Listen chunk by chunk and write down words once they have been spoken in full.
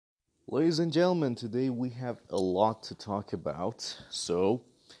Ladies and gentlemen, today we have a lot to talk about. So,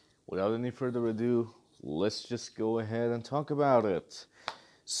 without any further ado, let's just go ahead and talk about it.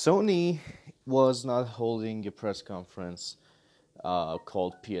 Sony was not holding a press conference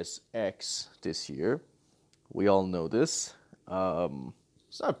called PSX this year. We all know this.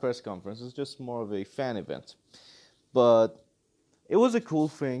 It's not a press conference, it's just more of a fan event. But it was a cool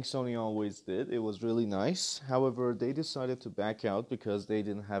thing Sony always did. It was really nice. However, they decided to back out because they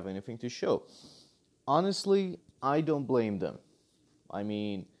didn't have anything to show. Honestly, I don't blame them. I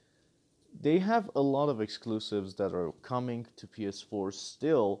mean, they have a lot of exclusives that are coming to PS4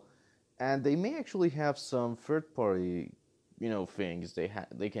 still, and they may actually have some third-party, things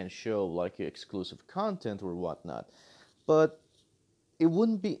they can show like exclusive content or whatnot. But it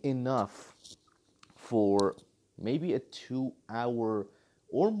wouldn't be enough for maybe a 2 hour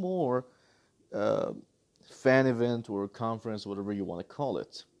or more uh, fan event or conference, whatever you want to call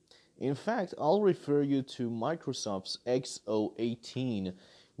it. In fact, I'll refer you to Microsoft's X018,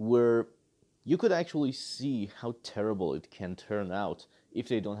 where you could actually see how terrible it can turn out if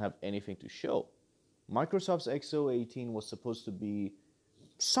they don't have anything to show. Microsoft's X018 was supposed to be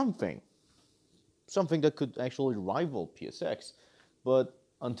something, something that could actually rival PSX, but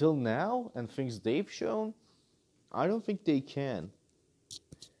until now and things they've shown, I don't think they can.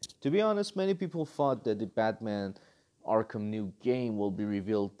 To be honest, many people thought that the Batman Arkham new game will be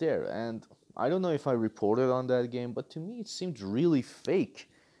revealed there, and I don't know if I reported on that game, but to me it seemed really fake.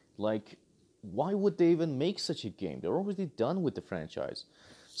 Like, why would they even make such a game? They're already done with the franchise.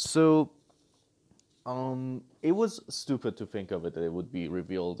 So, it was stupid to think of it that it would be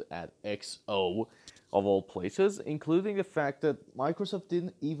revealed at XO of all places, including the fact that Microsoft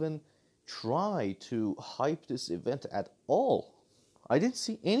didn't even try to hype this event at all. I didn't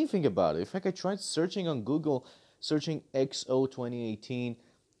see anything about it. In fact, I tried searching on Google, searching XO 2018,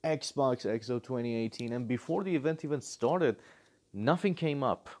 Xbox XO 2018, and before the event even started, nothing came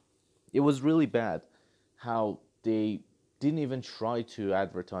up. It was really bad how they didn't even try to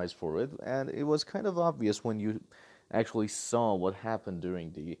advertise for it, and it was kind of obvious when you actually saw what happened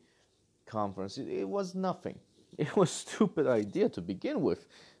during the conference. It was nothing. It was a stupid idea to begin with.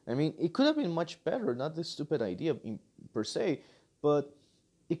 I mean, it could have been much better, not the stupid idea per se, but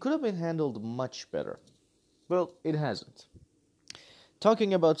it could have been handled much better. Well, it hasn't.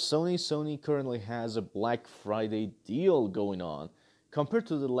 Talking about Sony, Sony currently has a Black Friday deal going on. Compared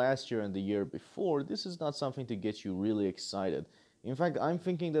to the last year and the year before, this is not something to get you really excited. In fact, I'm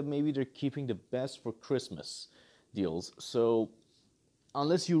thinking that maybe they're keeping the best for Christmas deals. So,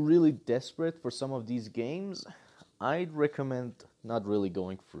 unless you're really desperate for some of these games, I'd recommend not really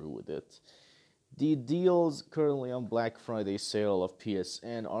going through with it. The deals currently on Black Friday sale of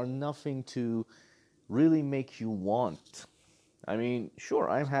PSN are nothing to really make you want. I mean, sure,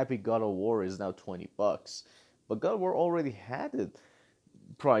 I'm happy God of War is now $20, but God of War already had it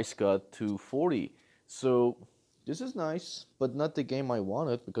price cut to 40. So this is nice, but not the game I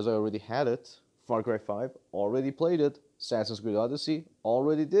wanted because I already had it. Far Cry 5, already played it. Assassin's Creed Odyssey,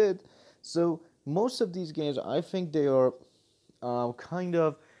 already did. So most of these games, I think they are kind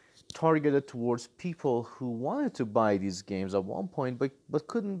of targeted towards people who wanted to buy these games at one point, but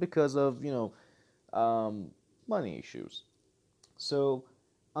couldn't because of money issues. So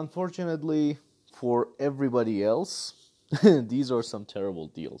unfortunately for everybody else, these are some terrible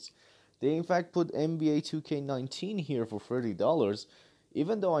deals. They in fact put NBA 2K19 here for $30,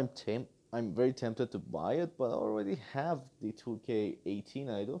 even though I'm very tempted to buy it, but I already have the 2K18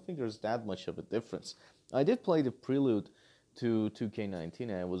 and I don't think there's that much of a difference. I did play the prelude to 2K19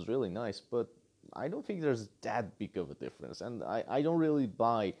 and it was really nice, but I don't think there's that big of a difference. And I don't really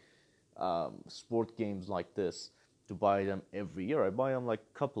buy sport games like this to buy them every year. I buy them like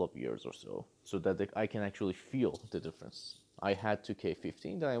a couple of years or so that I can actually feel the difference. I had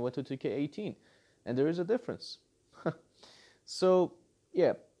 2K15, then I went to 2K18, and there is a difference. So,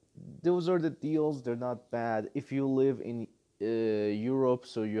 yeah, those are the deals. They're not bad. If you live in Europe,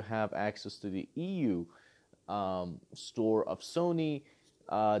 so you have access to the EU store of Sony,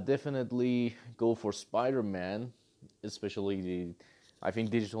 definitely go for Spider-Man, especially the, I think,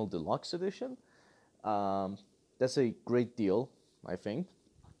 Digital Deluxe Edition. Um, that's a great deal, I think,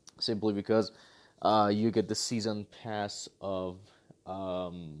 simply because you get the season pass of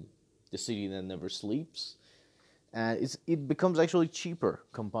the City That Never Sleeps, and it becomes actually cheaper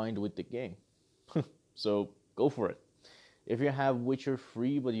combined with the game. So go for it. If you have Witcher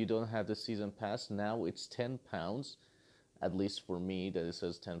 3 but you don't have the season pass, now it's £10, at least for me that it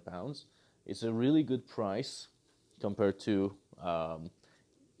says £10. It's a really good price compared to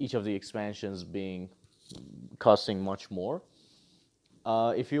each of the expansions being costing much more.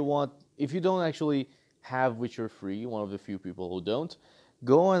 If you don't actually have Witcher 3, one of the few people who don't,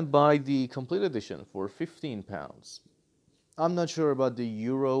 go and buy the complete edition for £15. I'm not sure about the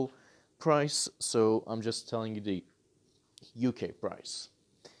euro price, so I'm just telling you the UK price.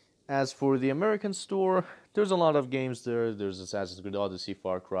 As for the American store, there's a lot of games there. There's Assassin's Creed Odyssey,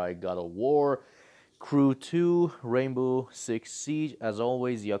 Far Cry, God of War, Crew 2, Rainbow Six Siege, as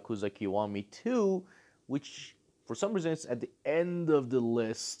always, Yakuza Kiwami 2, which for some reason it's at the end of the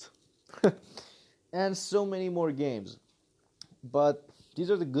list, and so many more games. But these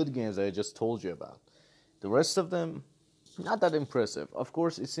are the good games that I just told you about. The rest of them, not that impressive. Of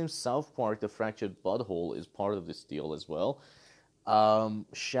course, it seems South Park, The Fractured Butthole, is part of this deal as well.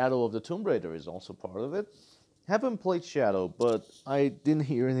 Shadow of the Tomb Raider is also part of it. Haven't played Shadow, but I didn't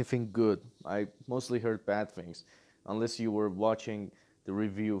hear anything good. I mostly heard bad things, unless you were watching the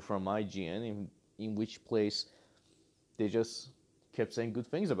review from IGN, in which place they just kept saying good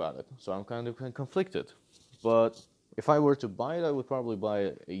things about it. So I'm kind of conflicted. But if I were to buy it, I would probably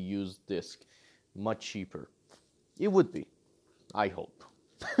buy a used disc, much cheaper. It would be, I hope.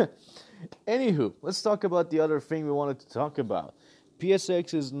 Anywho, let's talk about the other thing we wanted to talk about.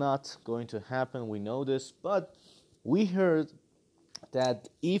 PSX is not going to happen, we know this, but we heard that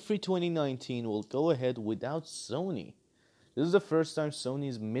E3 2019 will go ahead without Sony. This is the first time Sony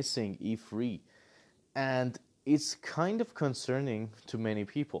is missing E3, and it's kind of concerning to many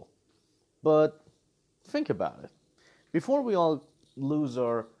people. But think about it. Before we all lose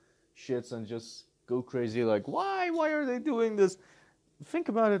our shits and just go crazy like, why are they doing this? Think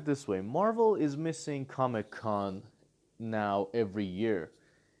about it this way. Marvel is missing Comic-Con now every year.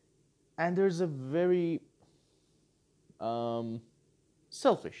 And there's a very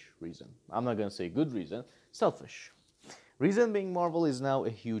selfish reason. I'm not going to say good reason. Selfish. Reason being, Marvel is now a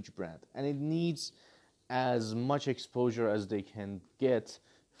huge brand. And it needs as much exposure as they can get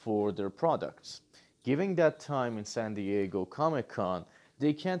for their products. Giving that time in San Diego Comic-Con,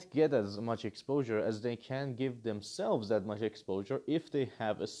 they can't get as much exposure as they can give themselves that much exposure if they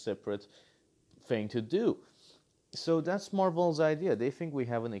have a separate thing to do. So that's Marvel's idea. They think we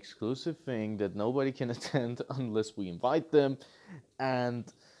have an exclusive thing that nobody can attend unless we invite them, and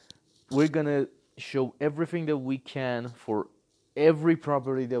we're gonna show everything that we can for every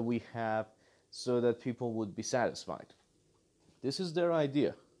property that we have so that people would be satisfied. This is their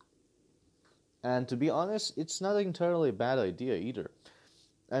idea. And to be honest, it's not entirely a bad idea either.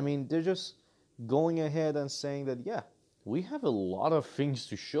 I mean, they're just going ahead and saying that, yeah, we have a lot of things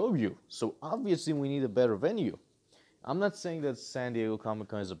to show you, so obviously we need a better venue. I'm not saying that San Diego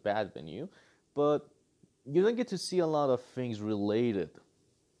Comic-Con is a bad venue, but you don't get to see a lot of things related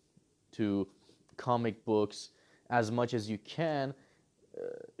to comic books as much as you can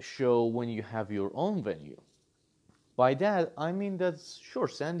show when you have your own venue. By that, I mean that, sure,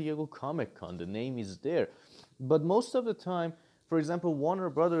 San Diego Comic-Con, the name is there, but most of the time, for example, Warner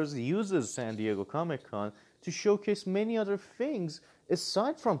Brothers uses San Diego Comic-Con to showcase many other things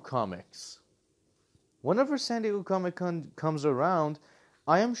aside from comics. Whenever San Diego Comic-Con comes around,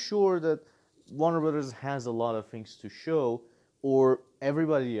 I am sure that Warner Brothers has a lot of things to show, or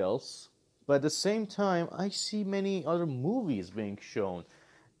everybody else, but at the same time, I see many other movies being shown,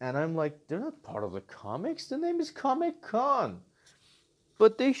 and I'm like, they're not part of the comics, the name is Comic-Con,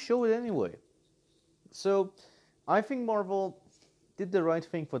 but they show it anyway. So, I think Marvel did the right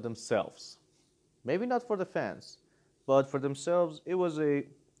thing for themselves. Maybe not for the fans, but for themselves, it was a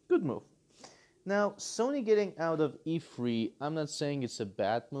good move. Now, Sony getting out of E3, I'm not saying it's a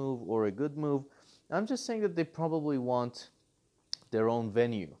bad move or a good move. I'm just saying that they probably want their own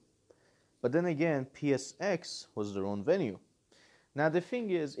venue. But then again, PSX was their own venue. Now, the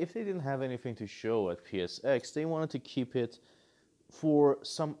thing is, if they didn't have anything to show at PSX, they wanted to keep it for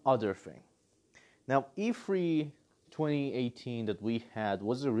some other thing. Now, E3 2018 that we had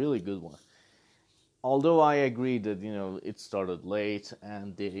was a really good one. Although I agree that, it started late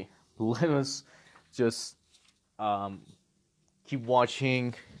and they let us just keep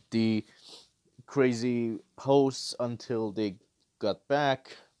watching the crazy hosts until they got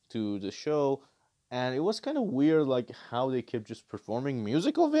back to the show, and it was kind of weird like how they kept just performing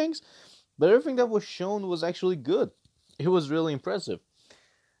musical things, but everything that was shown was actually good. It was really impressive,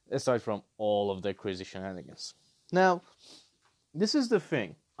 aside from all of their crazy shenanigans. Now, this is the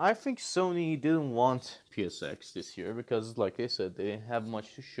thing. I think Sony didn't want PSX this year because, like I said, they didn't have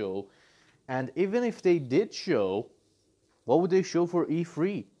much to show. And even if they did show, what would they show for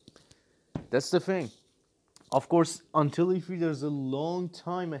E3? That's the thing. Of course, until E3, there's a long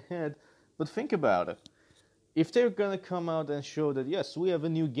time ahead. But think about it. If they're going to come out and show that, yes, we have a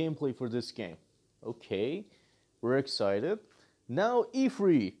new gameplay for this game. Okay, we're excited. Now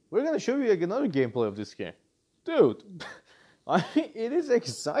E3, we're gonna show you like another gameplay of this game. Dude, I mean, it is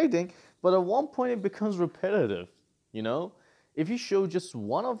exciting, but at one point it becomes repetitive, you know? If you show just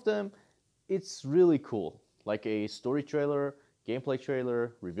one of them, it's really cool. Like a story trailer, gameplay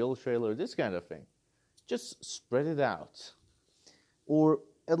trailer, reveal trailer, this kind of thing. Just spread it out. Or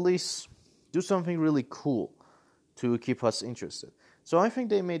at least do something really cool to keep us interested. So I think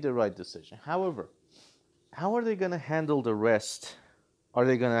they made the right decision. However, how are they going to handle the rest? Are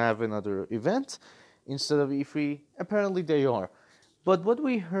they going to have another event instead of E3? Apparently they are. But what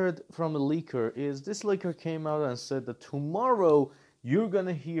we heard from a leaker is this leaker came out and said that tomorrow you're going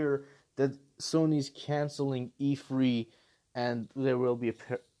to hear that Sony's canceling E3 and there will be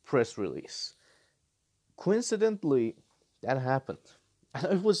a press release. Coincidentally, that happened. And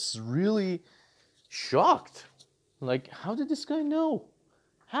I was really shocked. Like, how did this guy know?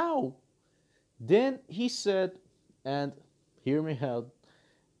 How? Then he said, and hear me out,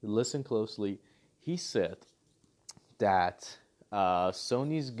 listen closely, he said that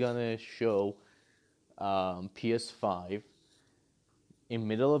Sony's gonna show PS5 in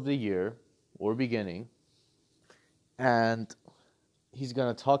middle of the year or beginning, and he's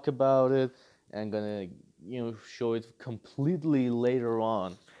gonna talk about it and gonna show it completely later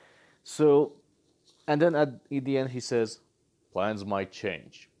on. So, and then at the end he says plans might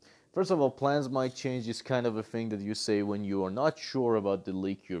change. First of all, plans might change is kind of a thing that you say when you are not sure about the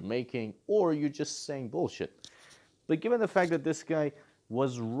leak you're making, or you're just saying bullshit. But given the fact that this guy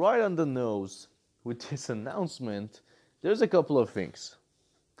was right on the nose with this announcement, there's a couple of things.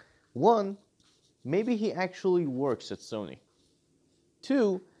 One, maybe he actually works at Sony.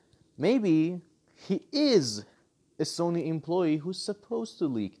 Two, maybe he is a Sony employee who's supposed to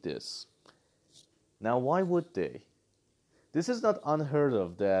leak this. Now, why would they? This is not unheard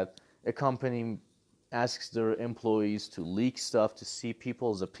of that a company asks their employees to leak stuff to see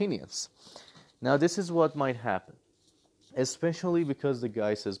people's opinions. Now, this is what might happen. Especially because the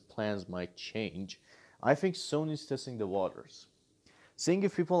guy says plans might change. I think Sony's testing the waters. Seeing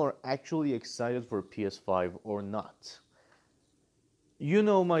if people are actually excited for PS5 or not. You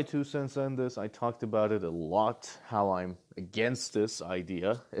know my 2 cents on this. I talked about it a lot, how I'm against this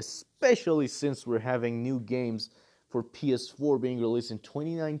idea, especially since we're having new games for PS4 being released in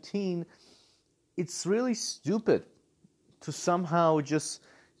 2019. It's really stupid to somehow just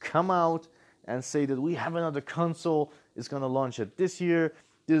come out and say that we have another console, it's going to launch it this year,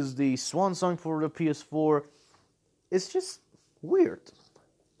 this is the swan song for the PS4. It's just weird.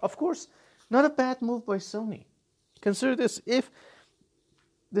 Of course, not a bad move by Sony. Consider this, if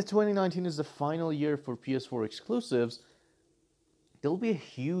the 2019 is the final year for PS4 exclusives, there'll be a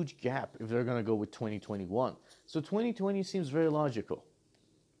huge gap if they're going to go with 2021. So 2020 seems very logical.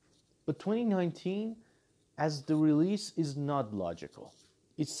 But 2019, as the release, is not logical.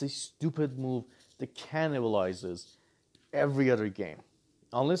 It's a stupid move that cannibalizes every other game.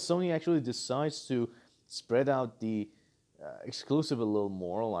 Unless Sony actually decides to spread out the exclusive a little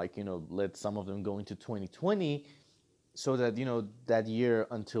more, like, let some of them go into 2020, so that, that year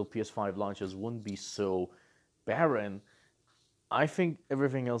until PS5 launches wouldn't be so barren. I think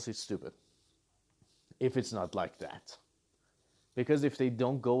everything else is stupid if it's not like that. Because if they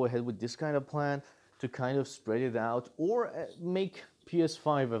don't go ahead with this kind of plan to kind of spread it out or make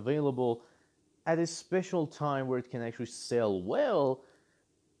PS5 available at a special time where it can actually sell well,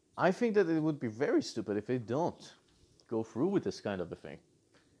 I think that it would be very stupid if they don't go through with this kind of a thing.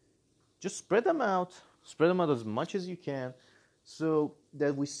 Just spread them out as much as you can so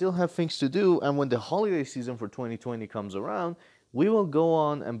that we still have things to do, and when the holiday season for 2020 comes around, we will go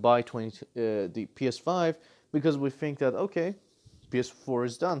on and buy the PS5 because we think that, okay, PS4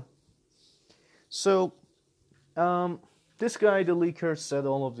 is done. So, this guy, the leaker, said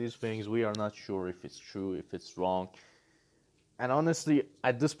all of these things. We are not sure if it's true, if it's wrong. And honestly,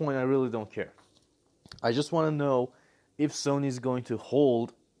 at this point, I really don't care. I just want to know if Sony is going to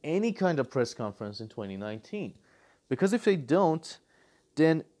hold any kind of press conference in 2019. Because if they don't,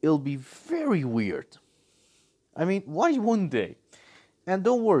 then it'll be very weird. I mean, why wouldn't they? And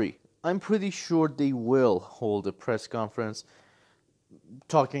don't worry, I'm pretty sure they will hold a press conference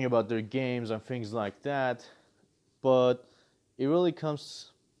talking about their games and things like that. But it really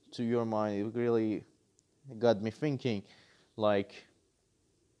comes to your mind, it really got me thinking, like,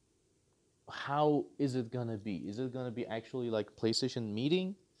 how is it gonna be? Is it gonna be actually like PlayStation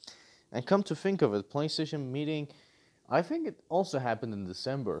meeting? And come to think of it, PlayStation meeting, I think it also happened in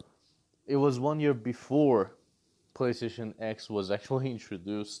December. It was 1 year before PlayStation X was actually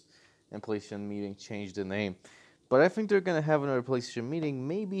introduced and PlayStation meeting changed the name. But I think they're gonna have another PlayStation meeting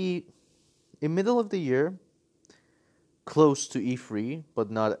maybe in middle of the year close to E3,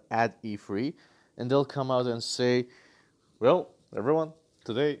 but not at E3, and they'll come out and say, well, everyone,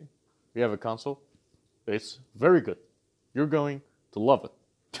 today we have a console. It's very good. You're going to love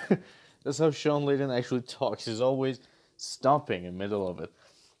it. That's how Sean Layden actually talks. He's always stopping in the middle of it.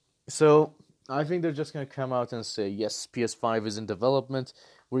 So I think they're just going to come out and say, yes, PS5 is in development.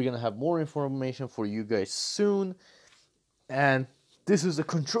 We're going to have more information for you guys soon. And this is the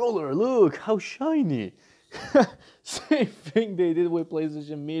controller. Look, how shiny. Same thing they did with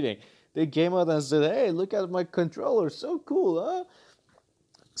PlayStation Meeting. They came out and said, hey, look at my controller. So cool, huh?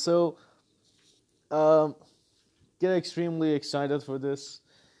 So, get extremely excited for this.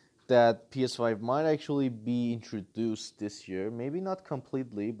 That PS5 might actually be introduced this year. Maybe not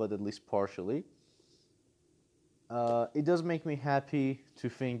completely, but at least partially. It does make me happy to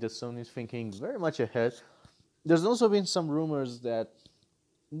think that Sony's thinking very much ahead. There's also been some rumors that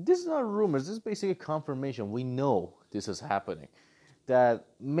this is not rumors, this is basically a confirmation. We know this is happening. That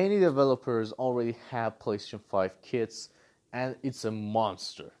many developers already have PlayStation 5 kits, and it's a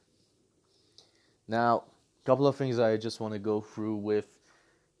monster. Now, a couple of things I just want to go through with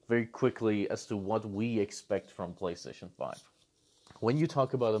very quickly as to what we expect from PlayStation 5. When you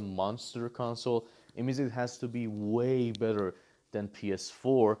talk about a monster console, it means it has to be way better than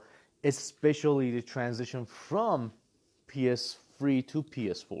PS4, especially the transition from PS3 to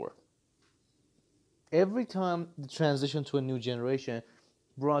PS4. Every time the transition to a new generation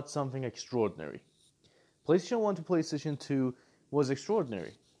brought something extraordinary. PlayStation 1 to PlayStation 2 was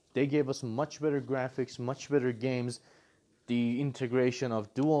extraordinary. They gave us much better graphics, much better games, the integration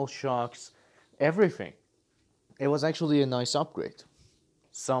of DualShocks, everything. It was actually a nice upgrade.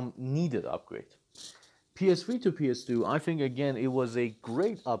 Some needed upgrade. PS3 to PS2, I think again it was a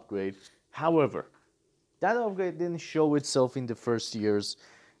great upgrade. However, that upgrade didn't show itself in the first years.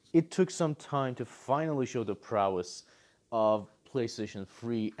 It took some time to finally show the prowess of PlayStation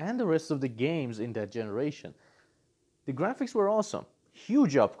 3 and the rest of the games in that generation. The graphics were awesome.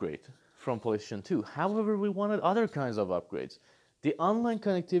 Huge upgrade from PlayStation 2. However, we wanted other kinds of upgrades. The online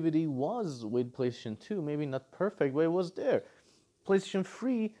connectivity was with PlayStation 2, maybe not perfect, but it was there. PlayStation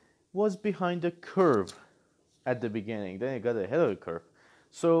 3 was behind the curve at the beginning. Then it got ahead of the curve.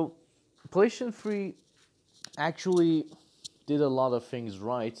 So PlayStation 3 actually did a lot of things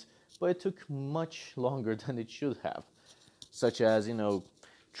right, but it took much longer than it should have. Such as,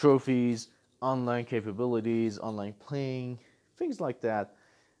 trophies, online capabilities, online playing, things like that.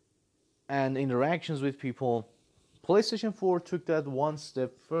 And interactions with people. PlayStation 4 took that one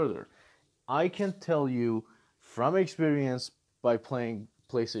step further. I can tell you from experience by playing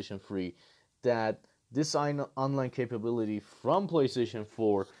PlayStation 3 that this online capability from PlayStation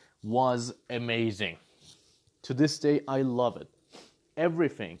 4 was amazing. To this day, I love it.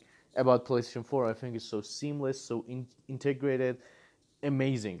 Everything about PlayStation 4 I think is so seamless, so integrated,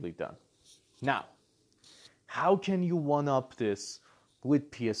 amazingly done. Now, how can you one-up this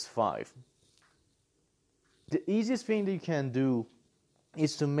with PS5? The easiest thing that you can do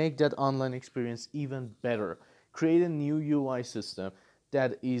is to make that online experience even better. Create a new UI system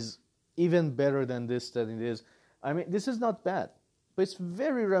that is even better than this that it is. I mean, this is not bad, but it's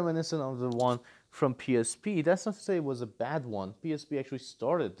very reminiscent of the one from PSP. That's not to say it was a bad one. PSP actually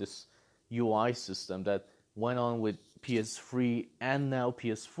started this UI system that went on with PS3 and now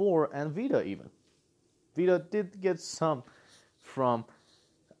PS4 and Vita even. Vita did get some from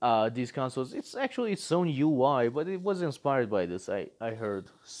these consoles. It's actually its own UI, but it was inspired by this. I heard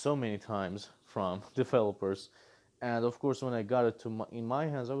so many times from developers. And of course, when I got it in my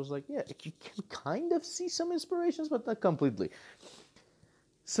hands, I was like, yeah, you can kind of see some inspirations, but not completely.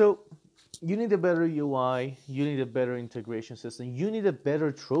 So you need a better UI, you need a better integration system, you need a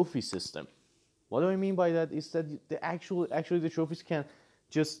better trophy system. What do I mean by that is that actually the trophies can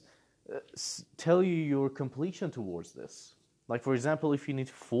just tell you your completion towards this. Like, for example, if you need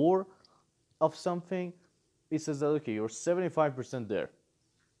 4 of something, it says that, okay, you're 75% there.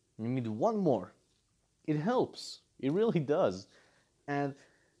 You need 1 more. It helps. It really does. And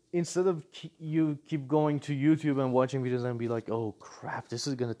instead of you keep going to YouTube and watching videos and be like, oh crap, this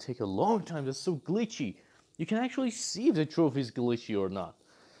is going to take a long time, that's so glitchy. You can actually see if the trophy is glitchy or not.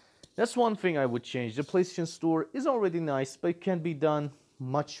 That's one thing I would change. The PlayStation Store is already nice, but it can be done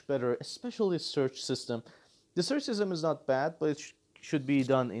much better, especially the search system. The search system is not bad, but it should be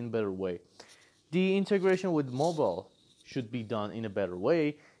done in a better way. The integration with mobile should be done in a better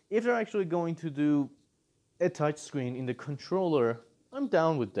way. If they're actually going to do a touchscreen in the controller, I'm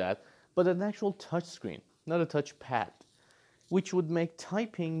down with that, but an actual touchscreen, not a touchpad, which would make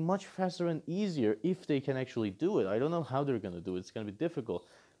typing much faster and easier if they can actually do it. I don't know how they're going to do it. It's going to be difficult,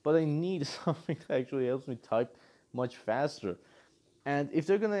 but I need something that actually helps me type much faster. And if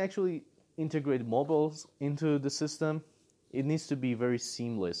they're going to actually integrate mobiles into the system, it needs to be very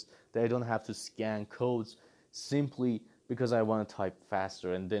seamless, that I don't have to scan codes simply because I want to type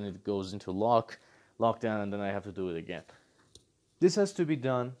faster, and then it goes into lockdown, and then I have to do it again. This has to be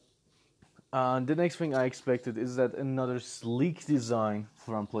done. The next thing I expected is that another sleek design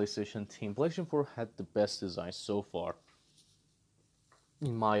from PlayStation team. PlayStation 4 had the best design so far,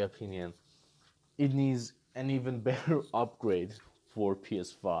 in my opinion. It needs an even better upgrade for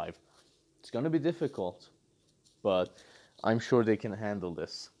PS5. It's gonna be difficult, but I'm sure they can handle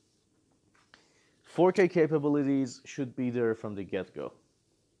this. 4K capabilities should be there from the get-go.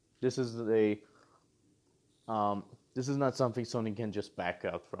 This is this is not something Sony can just back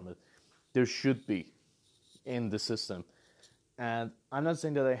out from it. There should be in the system. And I'm not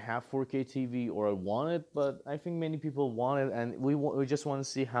saying that I have 4K TV or I want it, but I think many people want it, and we just want to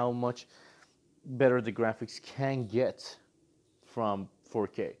see how much better the graphics can get from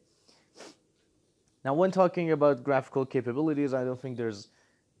 4K. Now, when talking about graphical capabilities, I don't think there's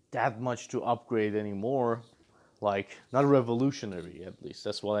that much to upgrade anymore. Like, not revolutionary, at least.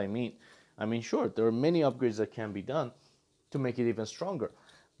 That's what I mean. I mean, sure, there are many upgrades that can be done to make it even stronger.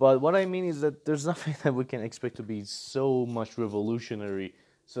 But what I mean is that there's nothing that we can expect to be so much revolutionary.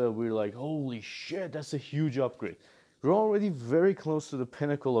 So we're like, holy shit, that's a huge upgrade. We're already very close to the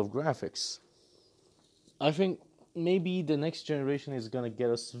pinnacle of graphics. I think maybe the next generation is going to get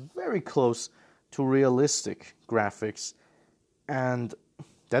us very close to realistic graphics. And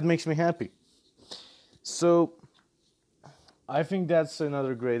that makes me happy. So I think that's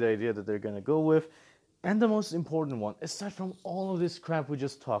another great idea that they're going to go with. And the most important one, aside from all of this crap we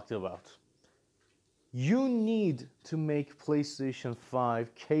just talked about, you need to make PlayStation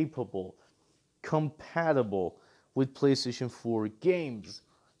 5 capable, compatible with PlayStation 4 games.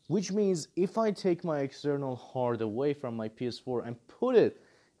 Which means if I take my external hard away from my PS4 and put it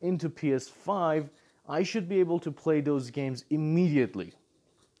into PS5, I should be able to play those games immediately.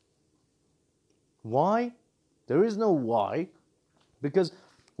 Why? There is no why. Because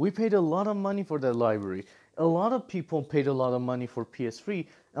we paid a lot of money for that library. A lot of people paid a lot of money for PS3,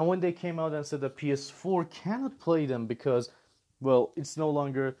 and when they came out and said that PS4 cannot play them because, well, it's no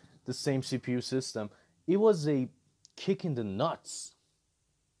longer the same CPU system, it was a kick in the nuts.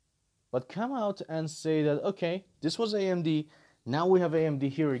 But come out and say that, okay, this was AMD, now we have AMD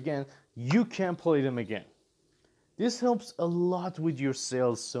here again, you can't play them again. This helps a lot with your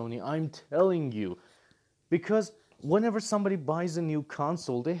sales, Sony, I'm telling you. Because whenever somebody buys a new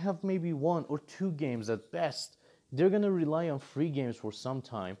console, they have maybe 1 or 2 games at best. They're going to rely on free games for some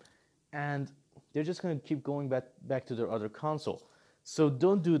time, and they're just going to keep going back to their other console. So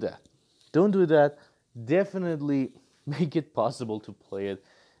don't do that. Don't do that. Definitely make it possible to play it.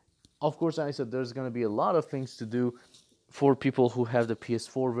 Of course, I said there's going to be a lot of things to do for people who have the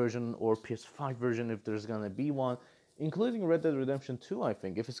PS4 version or PS5 version, if there's going to be one, including Red Dead Redemption 2, I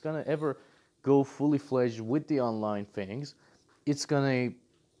think. If it's going to ever go fully fledged with the online things, it's gonna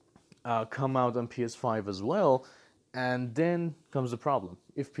come out on PS5 as well, and then comes the problem.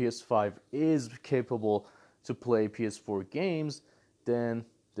 If PS5 is capable to play PS4 games, then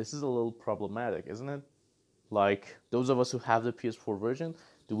this is a little problematic, isn't it? Like, those of us who have the PS4 version,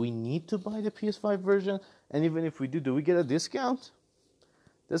 do we need to buy the PS5 version? And even if we do we get a discount?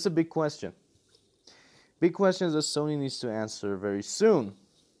 That's a big question. Big questions that Sony needs to answer very soon.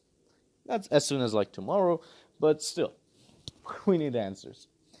 Not as soon as like tomorrow, but still, we need answers.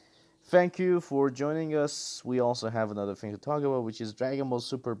 Thank you for joining us. We also have another thing to talk about, which is Dragon Ball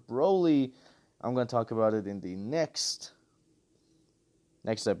Super Broly. I'm going to talk about it in the next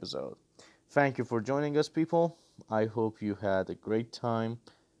episode. Thank you for joining us, people. I hope you had a great time.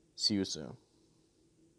 See you soon.